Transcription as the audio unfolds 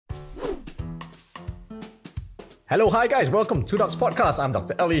Hello, hi guys, welcome to Docs Podcast. I'm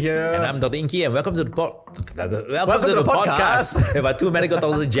Dr. Ellie here. And I'm Dr. Inky, and welcome to the Welcome to the podcast. We have our two medical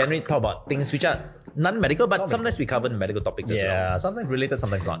doctors generally talk about things which are non-medical, but sometimes we cover medical topics as well. Yeah, sometimes related,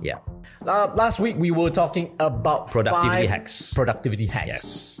 sometimes not. Yeah. Last week we were talking about Productivity 5 hacks. Productivity hacks.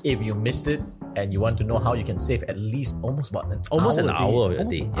 Yes. If you missed it and you want to know how you can save at least almost an hour a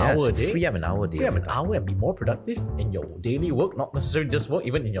day. Free up an hour a day. Free up an hour and be more productive in your daily work, not necessarily just work,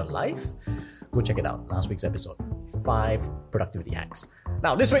 even in your life. Go check it out. Last week's episode. 5 productivity hacks.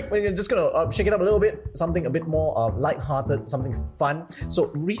 Now, this week, we're just going to shake it up a little bit. Something a bit more light-hearted, something fun. So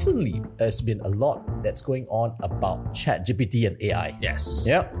recently, there's been a lot that's going on about ChatGPT and AI. Yes.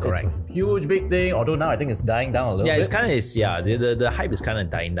 Yeah, correct. It's a huge, big thing. Although now I think it's dying down a little bit. It's kind of, the hype is kind of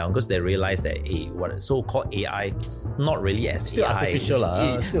dying down because they realize that what so-called AI, not really as Still AI. artificial.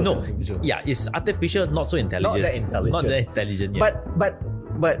 Artificial. Yeah, it's artificial, not so intelligent. Not that intelligent. Yeah.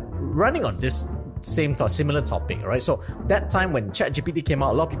 But running on this similar topic, right? So that time when ChatGPT came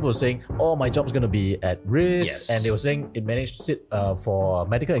out, a lot of people were saying, "Oh, my job's going to be at risk," Yes. and they were saying it managed to sit for a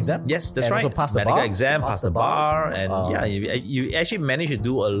medical exam. Yes, that's and right. Also passed the medical bar, exam, passed the bar, and you actually managed to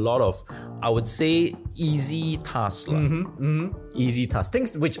do a lot of, I would say, easy tasks. Easy tasks,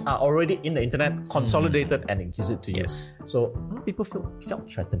 things which are already in the internet, consolidated, and it gives it to you. Yes. So a lot of people felt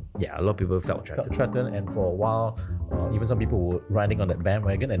threatened. Yeah, a lot of people felt threatened. And for a while, even some people were riding on that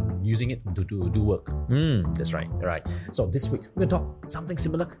bandwagon and using it to do work. That's right. Right. So this week we're going to talk something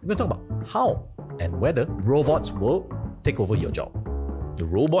similar. We're going to talk about how and whether robots will take over your job. The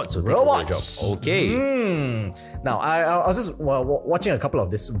robots will take over your job. Okay. Now, I was just watching a couple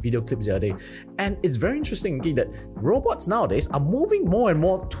of these video clips the other day, and it's very interesting that robots nowadays are moving more and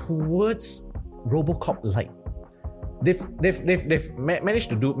more towards Robocop-like. They've managed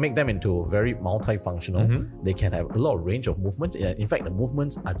to make them into very multifunctional. They can have a lot of range of movements. In fact, the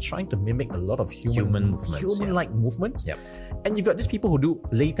movements are trying to mimic a lot of human-like movements. Yep. And you've got these people who do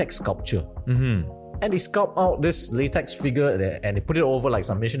latex sculpture. And they sculpt out this latex figure and they put it over like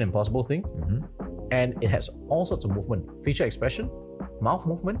some Mission Impossible thing. And it has all sorts of movement. Facial expression, mouth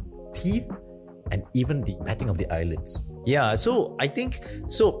movement, teeth, and even the patting of the eyelids. Yeah, so I think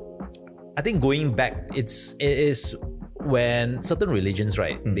going back, it is when certain religions,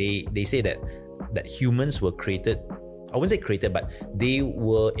 right, they say that humans were created, I wouldn't say created, but they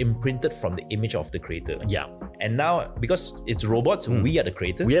were imprinted from the image of the creator. Yeah. And now, because it's robots, we are the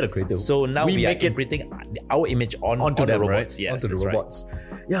creator. We are the creator. So now we are imprinting our image onto the robots. Right? Yes, onto the robots.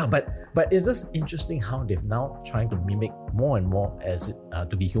 Right. Yeah, but it's just interesting how they've now trying to mimic more and more as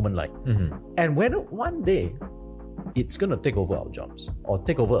to be human-like. And whether one day it's going to take over our jobs or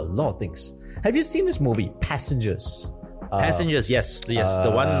take over a lot of things. Have you seen this movie, Passengers? Passengers, yes.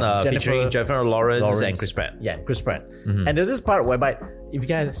 The one featuring Jennifer Lawrence and Chris Pratt. Yeah, Chris Pratt. And there's this part whereby, if you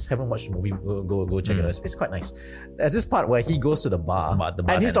guys haven't watched the movie, go check it out. It's quite nice. There's this part where he goes to the bar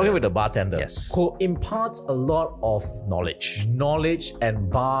and he's talking with the bartender, who imparts a lot of knowledge and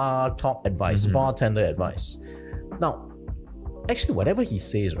bar talk advice, bartender advice. Now, actually, whatever he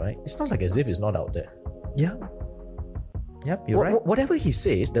says, right, it's not like as if it's not out there. Yeah. Yep, you're right. Whatever he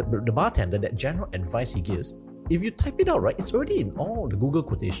says, the bartender, that general advice he gives, if you type it out, right, it's already in all the Google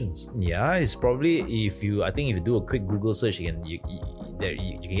quotations. Yeah, it's probably if you do a quick Google search, you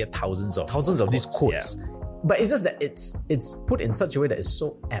can get thousands of these quotes. Yeah. But it's just that it's put in such a way that it's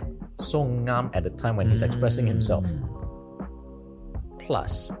so apt, so ngam at the time when he's expressing himself.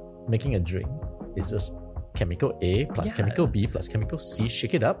 Plus, making a drink is just chemical A plus chemical B plus chemical C,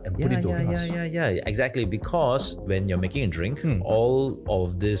 shake it up and put it to a glass. Yeah, exactly. Because when you're making a drink, all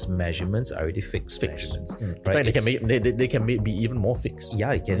of these measurements are already fixed measurements. In fact, they can be even more fixed.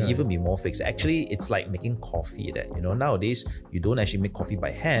 Yeah, it can even be more fixed. Actually, it's like making coffee. That nowadays you don't actually make coffee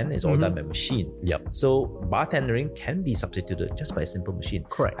by hand; it's all done by machine. Yep. So bartending can be substituted just by a simple machine.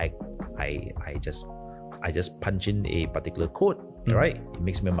 Correct. I just punch in a particular code. Right, it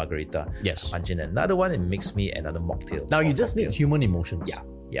makes me a margarita. Yes. Punch in another one, it makes me another mocktail. Now you just need human emotions.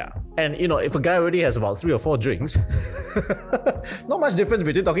 Yeah. And if a guy already has about 3 or 4 drinks, not much difference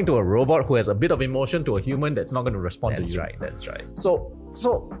between talking to a robot who has a bit of emotion to a human that's not going to respond to you. That's right. So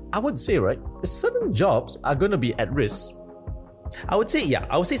I would say, right, certain jobs are going to be at risk. I would say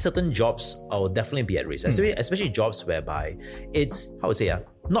certain jobs will definitely be at risk, especially jobs whereby it's,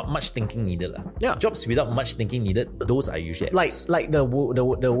 not much thinking needed. Yeah. Jobs without much thinking needed, those are usually at risk. Like the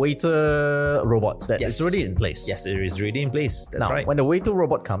waiter robots that is already in place. Yes, it is already in place. That's right. When the waiter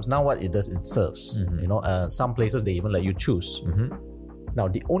robot comes, now what it does, it serves. Some places they even let you choose. Now,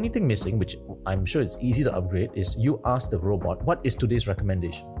 the only thing missing, which I'm sure it's easy to upgrade, is you ask the robot, what is today's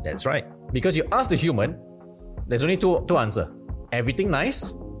recommendation? That's right. Because you ask the human, there's only two answers. Everything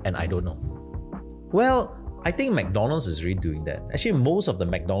nice, and I don't know. Well, I think McDonald's is really doing that. Actually, most of the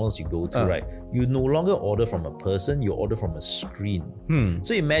McDonald's you go to, right, you no longer order from a person, you order from a screen.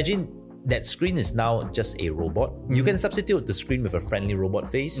 So imagine that screen is now just a robot. You can substitute the screen with a friendly robot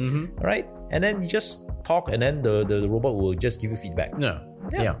face, right? And then you just talk, and then the robot will just give you feedback. Yeah.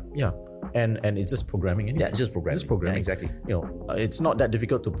 And it's just programming anyway. Yeah, it's just programming. Yeah, exactly. You know, it's not that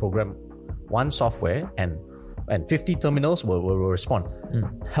difficult to program one software and 50 terminals will respond.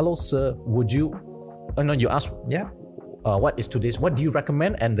 Hello, sir. Would you? You ask. Yeah. What do you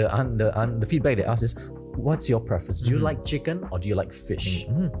recommend? And the feedback they ask is, what's your preference? Do you like chicken or do you like fish?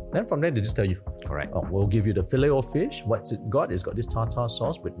 Then from there they just tell you. Correct. We'll give you the filet of fish. What's it got? It's got this tartar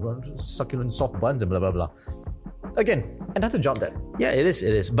sauce with succulent soft buns and blah blah blah. Again, another job that. Yeah, it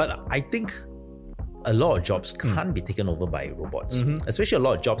is. But I think a lot of jobs can't be taken over by robots, especially a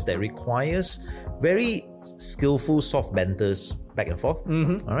lot of jobs that requires very skillful soft benders back and forth,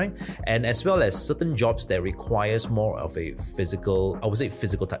 all right? And as well as certain jobs that requires more of a physical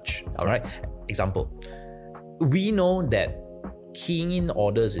touch, all right? Example, we know that keying in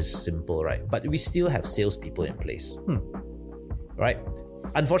orders is simple, right? But we still have salespeople in place, right?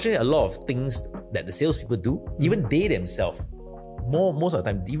 Unfortunately, a lot of things that the salespeople do, even they themselves, most of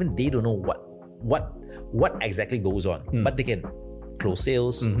the time, even they don't know what exactly goes on, but they can close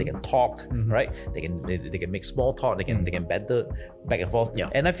sales, they can talk, right? They can make small talk, they can banter back and forth.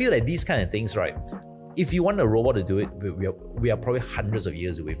 And I feel like these kind of things, right? If you want a robot to do it, we are probably hundreds of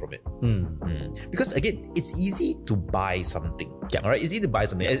years away from it. Because again, it's easy to buy something. All right, it's easy to buy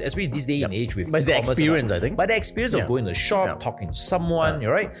something, especially this day and age with. But it's the experience, I think. But the experience of going to the shop, talking to someone,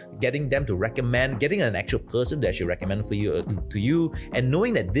 right, getting them to recommend, getting an actual person to actually recommend for you to you, and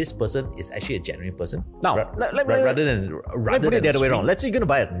knowing that this person is actually a genuine person. Now, rather than put it the other way around. Let's say you're going to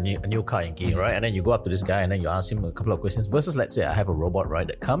buy a new car in Key, right? And then you go up to this guy and then you ask him a couple of questions. Versus, let's say I have a robot, right,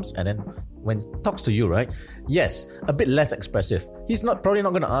 that comes and then when he talks to you, right? Yes, a bit less expressive. He's probably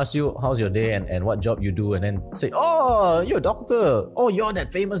not going to ask you how's your day and what job you do and then say, oh, you're a doctor. Oh, you're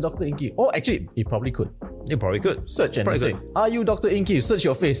that famous Dr. Inky. Oh, actually, he probably could. You probably could. Search and say, are you Dr. Inky? Search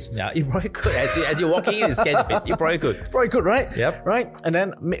your face. Yeah, you probably could. As you're walking in, scan your face. You probably could. Probably could, right? Yep. Right? And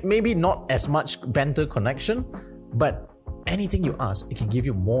then maybe not as much banter connection, but anything you ask, it can give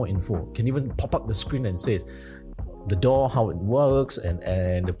you more info. It can even pop up the screen and say the door, how it works,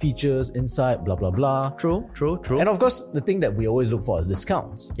 and the features inside, blah, blah, blah. True. And of course, the thing that we always look for is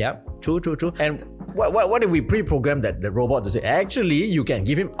discounts. Yeah, true. And what if we pre-program the robot to say, actually, you can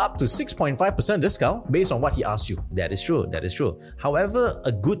give him up to 6.5% discount based on what he asks you? That is true. However,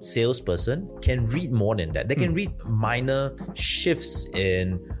 a good salesperson can read more than that. They can read minor shifts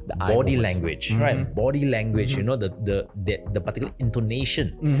in the body language, right? Body language, you know, the particular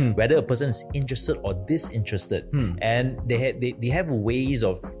intonation, whether a person is interested or disinterested. And they have ways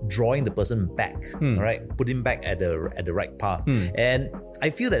of drawing the person back, right? Put him back at the right path. And I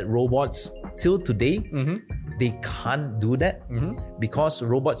feel that robots till today, they can't do that because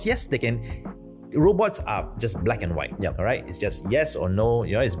robots, yes, they can. Robots are just black and white, all right? It's just yes or no,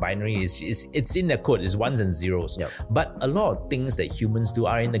 you know, it's binary, it's in the code, it's ones and zeros. But a lot of things that humans do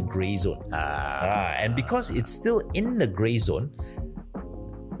are in the gray zone. And because it's still in the gray zone,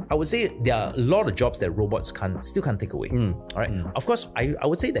 I would say there are a lot of jobs that robots still can't take away. All right. Of course, I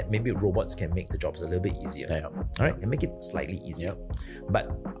would say that maybe robots can make the jobs a little bit easier. All right, and make it slightly easier.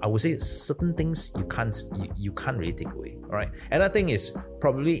 But I would say certain things you can't really take away. All right. Another thing is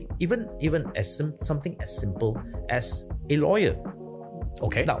probably even as something as simple as a lawyer.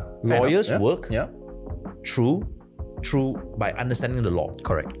 Okay. Now, lawyers work through by understanding the law.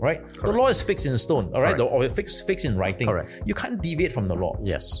 Correct. Right? Correct. The law is fixed in stone, all right? Or fixed in writing. Correct. You can't deviate from the law.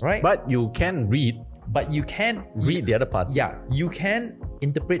 Yes. Right? But you can read. But you can read the other part. Yeah. You can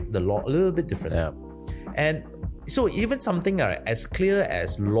interpret the law a little bit differently. And so even something as clear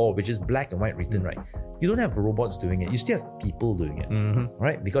as law, which is black and white written, right? You don't have robots doing it. You still have people doing it.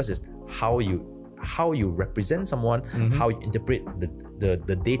 Right? Because it's how you represent someone, how you interpret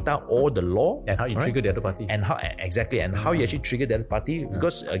the data or the law, and how you trigger the other party, and how you actually trigger the other party.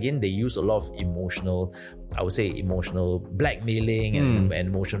 Because again, they use a lot of emotional blackmailing and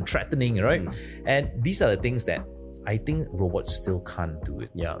emotional threatening, right? And these are the things that I think robots still can't do it.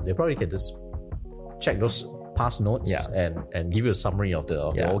 Yeah, they probably can just check those past notes and give you a summary of the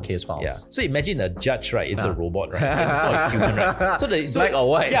whole case files. Yeah. So imagine a judge, right? It's a robot, right? It's not a human, right? So black or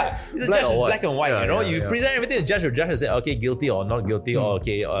white. Yeah, the judge is black and white. You present everything to the judge will say, okay, guilty or not guilty, or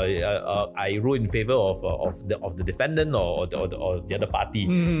okay, I rule in favor of the defendant or the other party,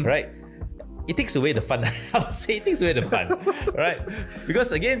 right? it takes away the fun. I would say it takes away the fun, right?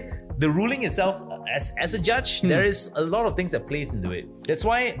 Because again, the ruling itself, as a judge, there is a lot of things that plays into it. That's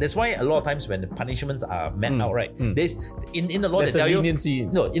why a lot of times when the punishments are met outright, there's in the law There's they a tell leniency. you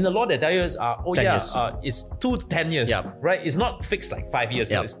no, in the law they tell you is 10 years. it's 2 to 10 years, Yeah. right? It's not fixed like 5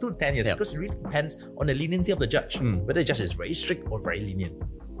 years. Yeah. It's 2 to 10 years Yeah. because it really depends on the leniency of the judge, whether the judge is very strict or very lenient.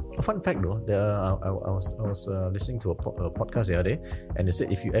 A fun fact though, I was listening to a podcast the other day, and they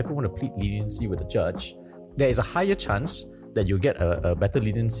said if you ever want to plead leniency with a judge, there is a higher chance that you get a better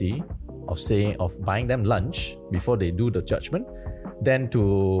leniency of buying them lunch before they do the judgment than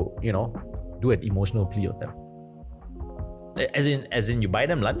to do an emotional plea on them. As in you buy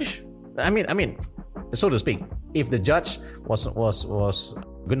them lunch? I mean, so to speak, if the judge was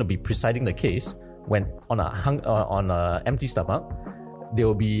going to be presiding the case when on a empty stomach, they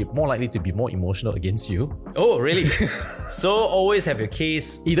will be more likely to be more emotional against you. Oh, really? So always have your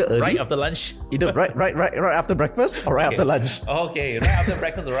case Either early, right after lunch? either right after breakfast or right after lunch. Okay, right after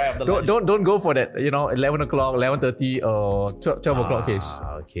breakfast or right after lunch? Don't go for that 11 o'clock, 11:30 or 12 o'clock case.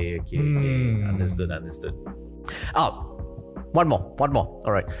 Okay. Understood. One more.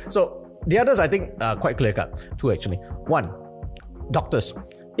 All right. So the others I think are quite clear cut. Two actually. One, doctors.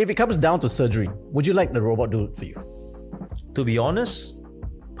 If it comes down to surgery, would you like the robot do it for you? To be honest,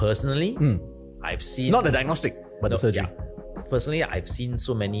 personally, I've seen Not the diagnostic, but the surgery. Yeah. Personally, I've seen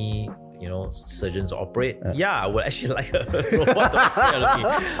so many surgeons operate. I would actually like a robot to operate on me.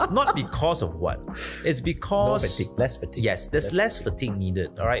 Not because of what? It's because Less fatigue. Yes, there's less fatigue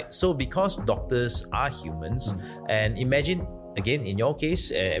needed. All right. So because doctors are humans, and imagine again in your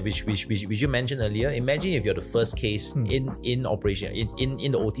case, which you mentioned earlier, imagine if you're the first case in operation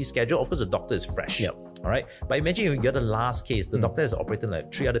in the OT schedule. Of course, the doctor is fresh. Yep. All right. But imagine if you're the last case, the doctor has operated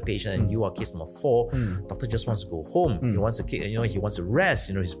like 3 other patients, and you are case number 4. Doctor just wants to go home. He wants to, he wants to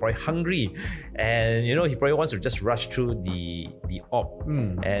rest. He's probably hungry, and he probably wants to just rush through the op.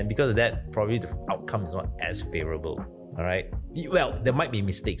 And because of that, probably the outcome is not as favorable. All right. Well, there might be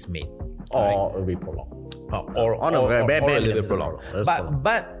mistakes made. Or it'll be prolonged. Or a little bit prolonged. Prolonged.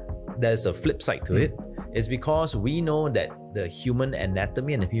 But there's a flip side to it. It's because we know that the human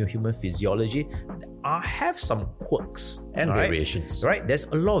anatomy and the human physiology have some quirks And variations. Right? There's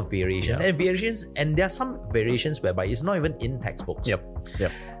a lot of variations and there are some variations whereby it's not even in textbooks. Yep.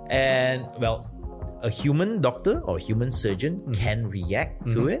 And well, a human doctor or human surgeon can react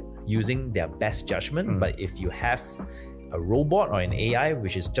to it using their best judgment. But if you have a robot or an AI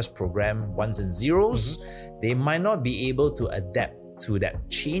which is just programmed ones and zeros, they might not be able to adapt to that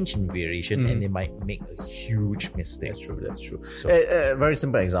change in variation, and they might make a huge mistake. That's true. So, a very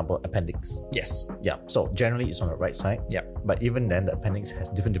simple example, appendix. Yes. Yeah. So generally it's on the right side. Yeah. But even then, the appendix has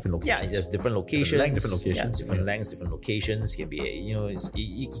different locations. Yeah, there's different locations. Different locations. Different lengths, different locations. It can be, you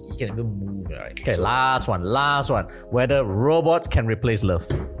can even move, right? Okay, so, last one. Whether robots can replace love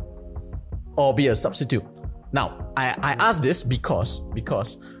or be a substitute. Now, I ask this because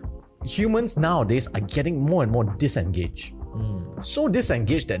humans nowadays are getting more and more disengaged. So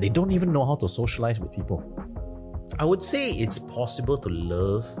disengaged that they don't even know how to socialize with people. I would say it's possible to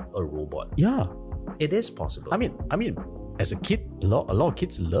love a robot. Yeah. It is possible. I mean, as a kid, a lot of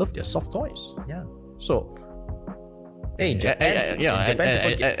kids love their soft toys. Yeah. So, in Japan,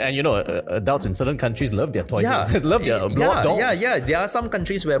 adults in certain countries love their toys. Yeah. Love their blow-up dolls. Yeah. There are some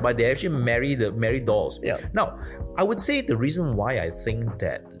countries whereby they actually marry dolls. Yeah. Now, I would say the reason why I think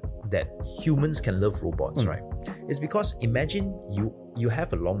that humans can love robots, right, is because imagine you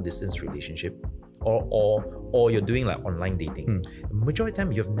have a long distance relationship, or you're doing like online dating. Majority of the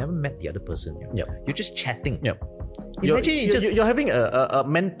time you've never met the other person. Yep. You're just chatting. Yep. Imagine you're having a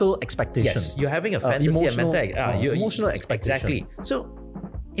mental expectation. Yes, you're having a fantasy, emotional expectation. Exactly. So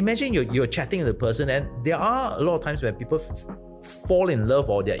imagine you're chatting with the person, and there are a lot of times where people fall in love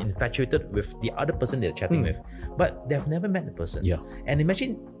or they're infatuated with the other person they're chatting with, but they've never met the person. Yeah. And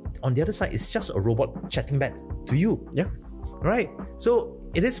imagine on the other side, it's just a robot chatting back to you. Yeah. Right? So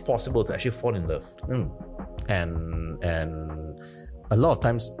it is possible to actually fall in love. And a lot of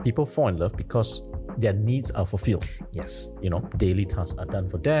times people fall in love because their needs are fulfilled. Yes. Daily tasks are done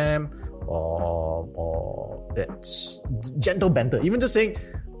for them, or it's gentle banter. Even just saying,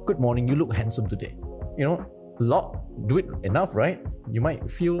 "Good morning, you look handsome today." Do it enough, right? You might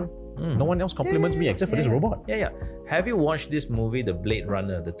feel no one else compliments me except for this robot. Yeah. Have you watched this movie, The Blade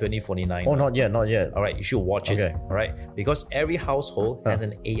Runner, the 2049? Oh, not yet. All right, you should watch it. Okay. All right, because every household has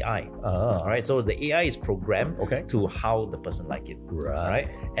an AI. All right, so the AI is programmed to how the person like it. Right.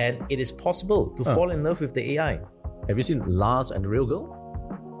 And it is possible to fall in love with the AI. Have you seen Lars and the Real Girl?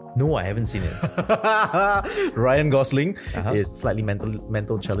 No, I haven't seen it. Ryan Gosling is slightly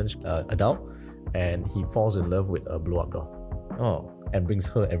mental challenged adult, and he falls in love with a blow-up doll Oh, and brings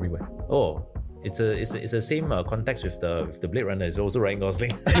her everywhere. oh. It's the same context with the Blade Runner. It's also Ryan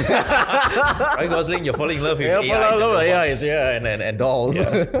Gosling. Ryan Gosling, you're falling in love with AIs and robots. And dolls.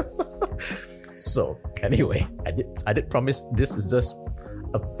 So anyway, I did promise this is just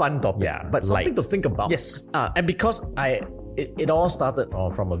a fun topic, but something to think about. Yes. And because it all started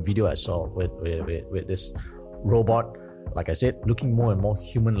from a video I saw with this robot, like I said, looking more and more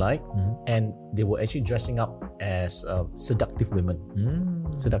human-like, and they were actually dressing up as seductive women.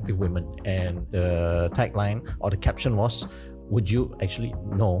 Seductive women, and the tagline or the caption was, "Would you actually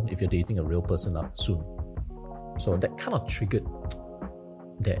know if you're dating a real person soon?" So that kind of triggered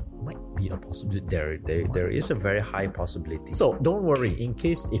there might be a possibility. There is a very high possibility. So don't worry, in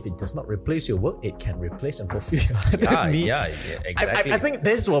case if it does not replace your work, it can replace and fulfill your other needs. Exactly. I think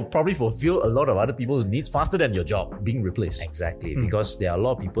this will probably fulfill a lot of other people's needs faster than your job being replaced. Exactly, because there are a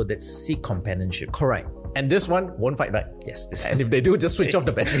lot of people that seek companionship. Correct. And this one won't fight back. Yes, this And if they do, just switch off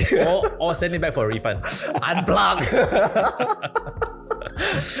the battery. or send it back for a refund. Unplug.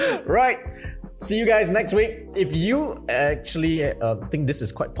 Right. See you guys next week. If you actually think this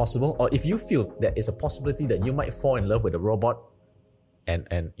is quite possible, or if you feel there is a possibility that you might fall in love with a robot, and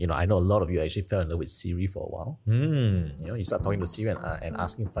I know a lot of you actually fell in love with Siri for a while. You start talking to Siri and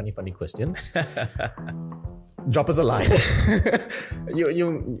asking funny questions. Drop us a line.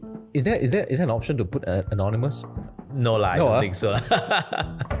 Is there an option to put anonymous? No, I don't think so.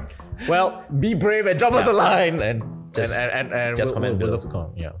 Well, be brave and drop us a line and just comment below. We'll love to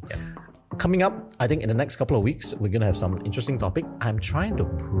comment. Yeah. Coming up, I think in the next couple of weeks, we're gonna have some interesting topic. I'm trying to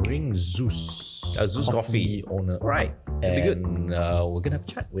bring Zeus, a Zeus coffee owner, right? And we're gonna have a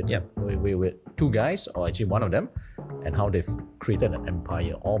chat with with two guys, or actually one of them, and how they've created an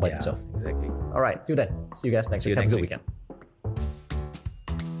empire all by themselves. Exactly. All right, till then, see you guys next week. Have a good weekend.